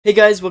Hey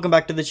guys, welcome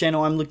back to the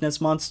channel. I'm Luke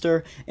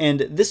Monster,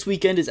 and this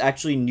weekend is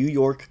actually New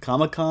York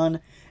Comic Con,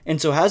 and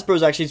so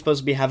Hasbro's actually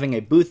supposed to be having a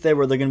booth there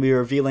where they're going to be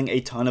revealing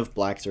a ton of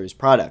Black Series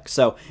products.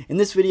 So in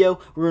this video,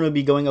 we're going to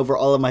be going over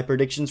all of my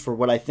predictions for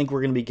what I think we're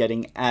going to be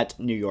getting at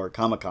New York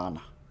Comic Con.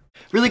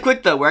 Really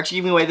quick though, we're actually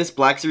giving away this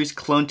Black Series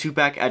Clone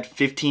 2-pack at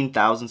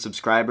 15,000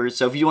 subscribers,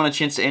 so if you want a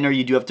chance to enter,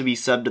 you do have to be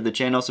subbed to the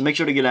channel, so make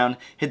sure to get down,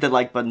 hit that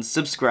like button,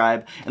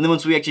 subscribe, and then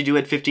once we actually do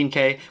hit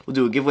 15k, we'll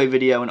do a giveaway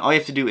video, and all you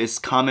have to do is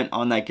comment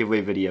on that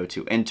giveaway video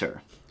to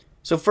enter.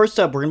 So first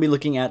up, we're going to be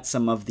looking at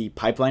some of the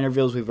pipeline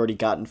reveals we've already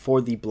gotten for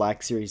the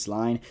Black Series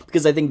line,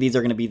 because I think these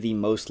are going to be the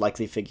most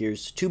likely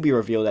figures to be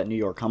revealed at New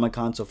York Comic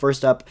Con. So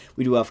first up,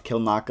 we do have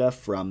Kilnaka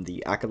from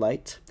the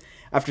Acolyte.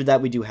 After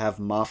that, we do have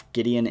Moff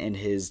Gideon in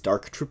his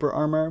Dark Trooper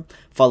armor,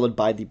 followed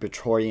by the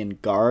Praetorian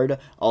Guard,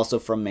 also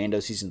from Mando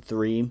Season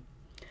 3.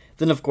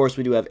 Then, of course,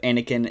 we do have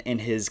Anakin in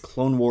his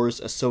Clone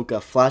Wars Ahsoka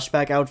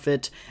flashback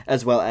outfit,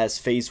 as well as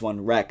Phase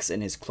 1 Rex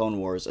in his Clone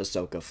Wars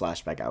Ahsoka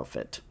flashback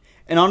outfit.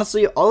 And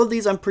honestly, all of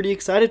these I'm pretty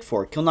excited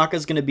for.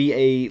 Kilnaka's going to be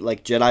a,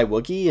 Jedi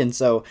Wookiee, and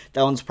so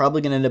that one's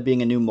probably going to end up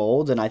being a new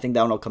mold, and I think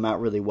that one will come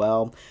out really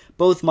well.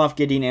 Both Moff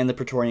Gideon and the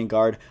Praetorian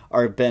Guard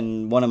have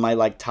been one of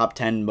my, top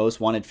 10 most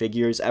wanted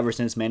figures ever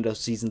since Mando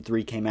Season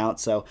 3 came out,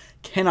 so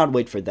cannot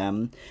wait for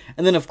them.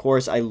 And then, of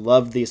course, I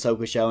love the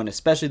Ahsoka show, and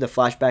especially the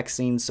flashback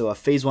scenes, so a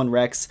Phase 1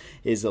 Rex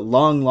is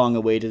long, long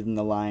awaited in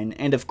the line,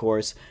 and of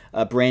course,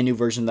 a brand new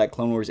version of that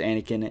Clone Wars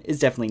Anakin is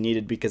definitely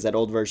needed because that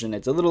old version,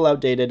 it's a little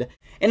outdated,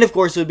 and of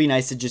course, it would be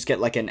nice to just get,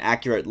 an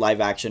accurate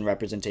live-action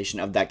representation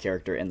of that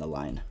character in the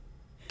line.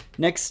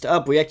 Next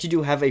up, we actually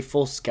do have a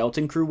full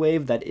Skeleton Crew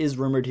wave that is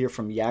rumored here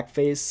from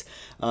Yakface,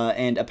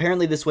 and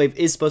apparently this wave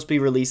is supposed to be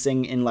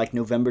releasing in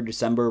November,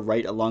 December,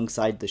 right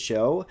alongside the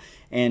show,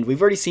 and we've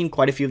already seen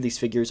quite a few of these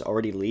figures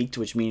already leaked,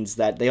 which means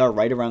that they are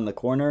right around the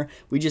corner.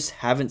 We just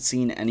haven't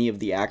seen any of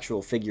the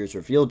actual figures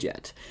revealed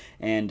yet,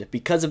 and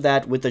because of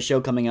that, with the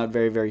show coming out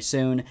very, very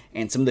soon,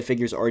 and some of the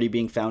figures already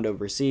being found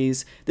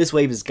overseas, this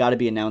wave has got to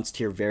be announced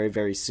here very,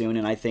 very soon,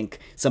 and I think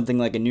something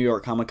like a New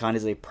York Comic Con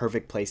is a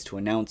perfect place to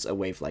announce a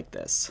wave like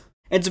this.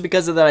 And so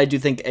because of that, I do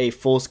think a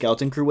full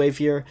Skeleton Crew wave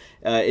here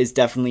is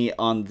definitely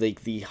on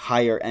the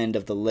higher end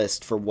of the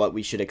list for what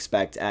we should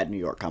expect at New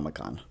York Comic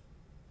Con.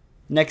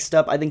 Next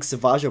up, I think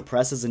Savage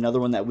Opress is another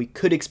one that we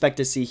could expect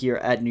to see here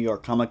at New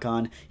York Comic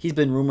Con. He's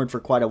been rumored for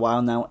quite a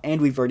while now,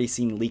 and we've already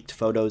seen leaked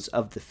photos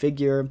of the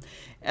figure,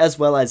 as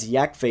well as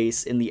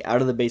Yakface in the Out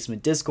of the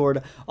Basement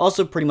Discord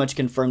also pretty much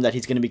confirmed that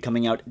he's going to be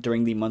coming out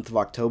during the month of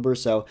October,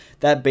 so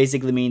that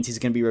basically means he's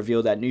going to be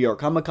revealed at New York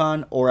Comic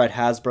Con or at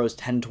Hasbro's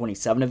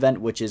 10/27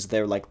 event, which is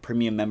their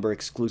premium member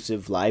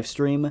exclusive live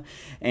stream,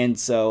 and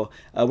so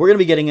we're going to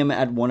be getting him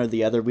at one or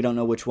the other. We don't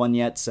know which one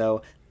yet,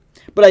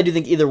 but I do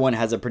think either one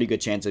has a pretty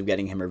good chance of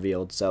getting him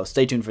revealed, so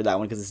stay tuned for that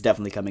one because it's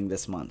definitely coming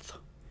this month.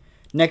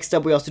 Next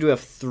up, we also do have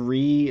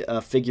three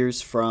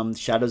figures from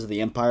Shadows of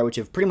the Empire, which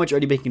have pretty much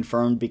already been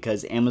confirmed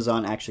because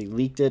Amazon actually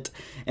leaked it,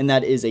 and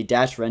that is a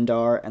Dash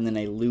Rendar, and then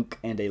a Luke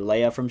and a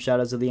Leia from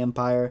Shadows of the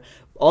Empire.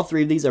 All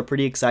three of these are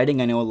pretty exciting.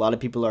 I know a lot of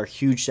people are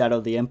huge Shadow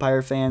of the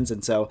Empire fans,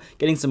 and so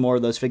getting some more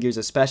of those figures,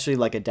 especially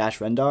like a Dash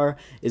Rendar,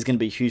 is going to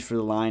be huge for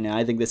the line, and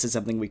I think this is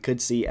something we could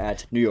see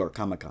at New York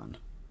Comic Con.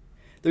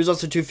 There's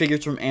also two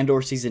figures from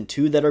Andor Season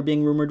 2 that are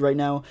being rumored right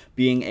now,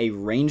 being a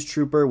Range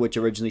Trooper, which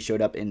originally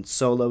showed up in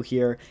Solo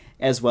here,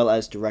 as well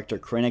as Director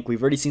Krennic.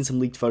 We've already seen some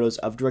leaked photos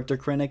of Director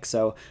Krennic,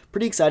 so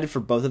pretty excited for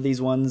both of these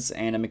ones,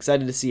 and I'm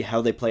excited to see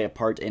how they play a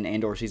part in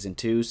Andor Season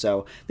 2,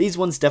 so these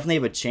ones definitely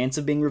have a chance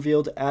of being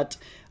revealed at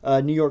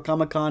New York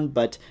Comic Con,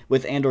 but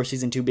with Andor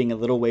Season 2 being a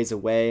little ways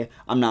away,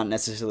 I'm not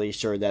necessarily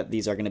sure that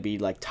these are going to be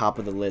top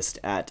of the list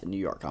at New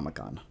York Comic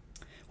Con.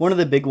 One of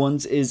the big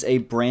ones is a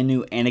brand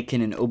new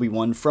Anakin and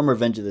Obi-Wan from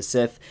Revenge of the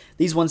Sith.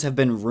 These ones have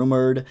been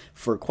rumored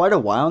for quite a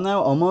while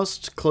now,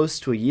 almost close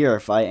to a year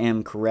if I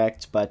am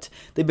correct, but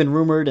they've been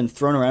rumored and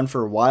thrown around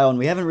for a while, and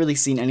we haven't really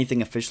seen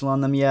anything official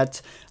on them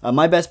yet.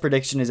 My best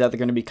prediction is that they're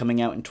going to be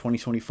coming out in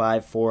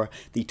 2025 for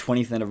the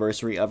 20th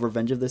anniversary of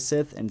Revenge of the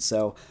Sith, and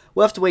so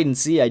we'll have to wait and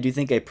see. I do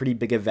think a pretty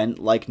big event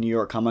like New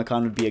York Comic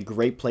Con would be a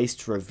great place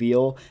to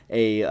reveal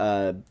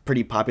a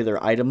pretty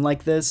popular item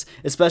like this,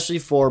 especially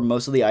for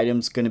most of the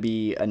items going to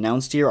be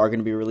announced here are going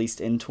to be released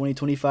in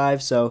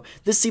 2025, so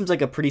this seems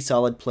like a pretty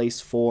solid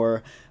place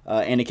for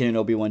Anakin and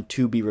Obi-Wan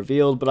to be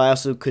revealed, but I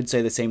also could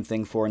say the same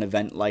thing for an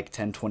event like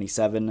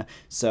 10/27,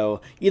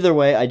 so either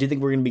way, I do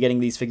think we're going to be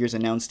getting these figures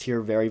announced here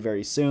very,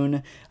 very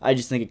soon. I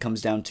just think it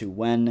comes down to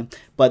when,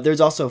 but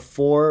there's also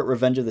 4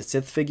 Revenge of the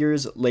Sith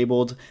figures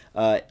labeled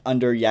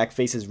under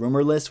Yakface's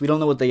rumor list. We don't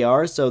know what they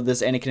are, so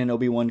this Anakin and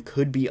Obi-Wan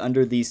could be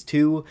under these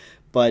two,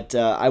 but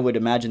I would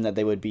imagine that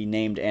they would be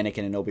named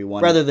Anakin and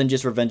Obi-Wan rather than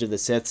just Revenge of the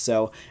Sith,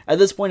 so at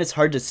this point it's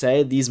hard to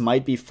say. These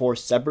might be 4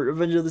 separate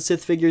Revenge of the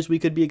Sith figures we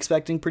could be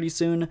expecting pretty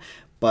soon,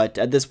 but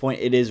at this point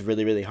it is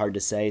really, really hard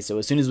to say, so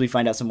as soon as we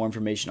find out some more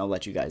information, I'll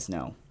let you guys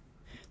know.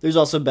 There's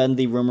also been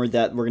the rumor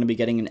that we're going to be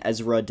getting an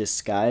Ezra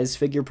disguise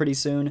figure pretty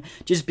soon,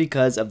 just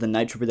because of the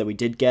Night Trooper that we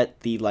did get.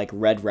 The like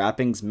red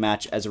wrappings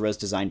match Ezra's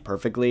design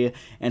perfectly,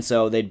 and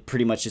so they'd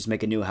pretty much just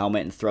make a new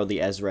helmet and throw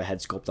the Ezra head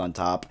sculpt on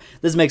top.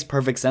 This makes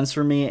perfect sense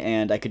for me,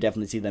 and I could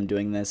definitely see them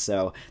doing this,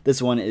 so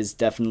this one is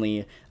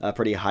definitely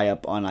pretty high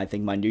up on, I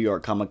think, my New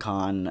York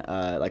Comic-Con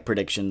like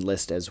prediction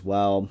list as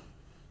well.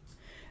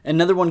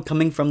 Another one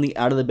coming from the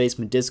Out of the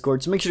Basement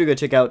Discord, so make sure to go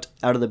check out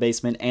Out of the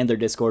Basement and their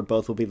Discord.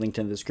 Both will be linked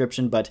in the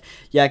description. But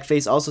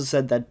Yakface also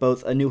said that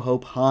both A New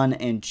Hope Han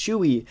and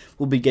Chewie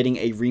will be getting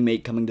a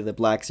remake coming to the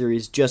Black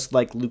Series, just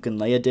like Luke and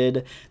Leia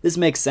did. This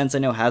makes sense. I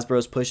know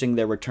Hasbro's pushing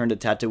their Return to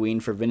Tatooine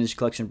for Vintage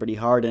Collection pretty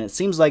hard, and it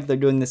seems like they're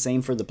doing the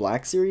same for the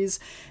Black Series.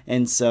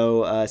 And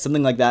so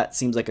something like that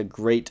seems like a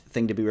great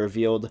thing to be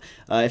revealed.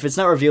 If it's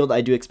not revealed,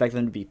 I do expect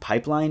them to be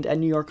pipelined at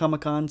New York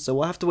Comic Con, so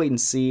we'll have to wait and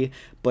see.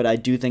 But I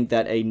do think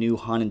that a new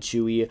Han and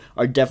Chewie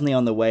are definitely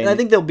on the way, and I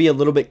think they'll be a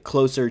little bit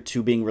closer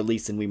to being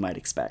released than we might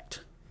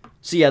expect.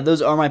 So yeah,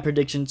 those are my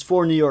predictions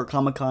for New York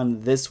Comic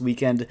Con this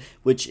weekend,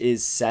 which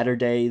is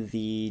Saturday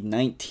the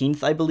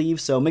 19th, I believe,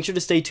 so make sure to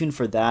stay tuned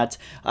for that.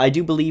 I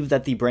do believe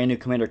that the brand new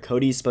Commander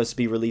Cody is supposed to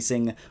be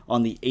releasing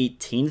on the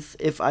 18th,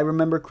 if I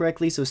remember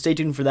correctly, so stay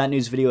tuned for that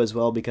news video as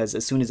well, because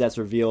as soon as that's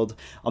revealed,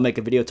 I'll make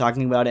a video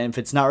talking about it, and if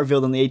it's not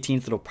revealed on the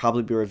 18th, it'll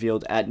probably be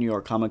revealed at New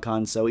York Comic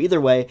Con, so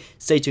either way,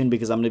 stay tuned,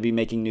 because I'm going to be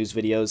making news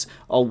videos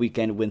all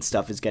weekend when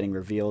stuff is getting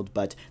revealed.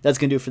 But that's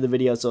going to do it for the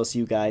video, so I'll see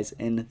you guys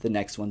in the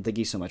next one. Thank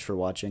you so much for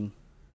watching.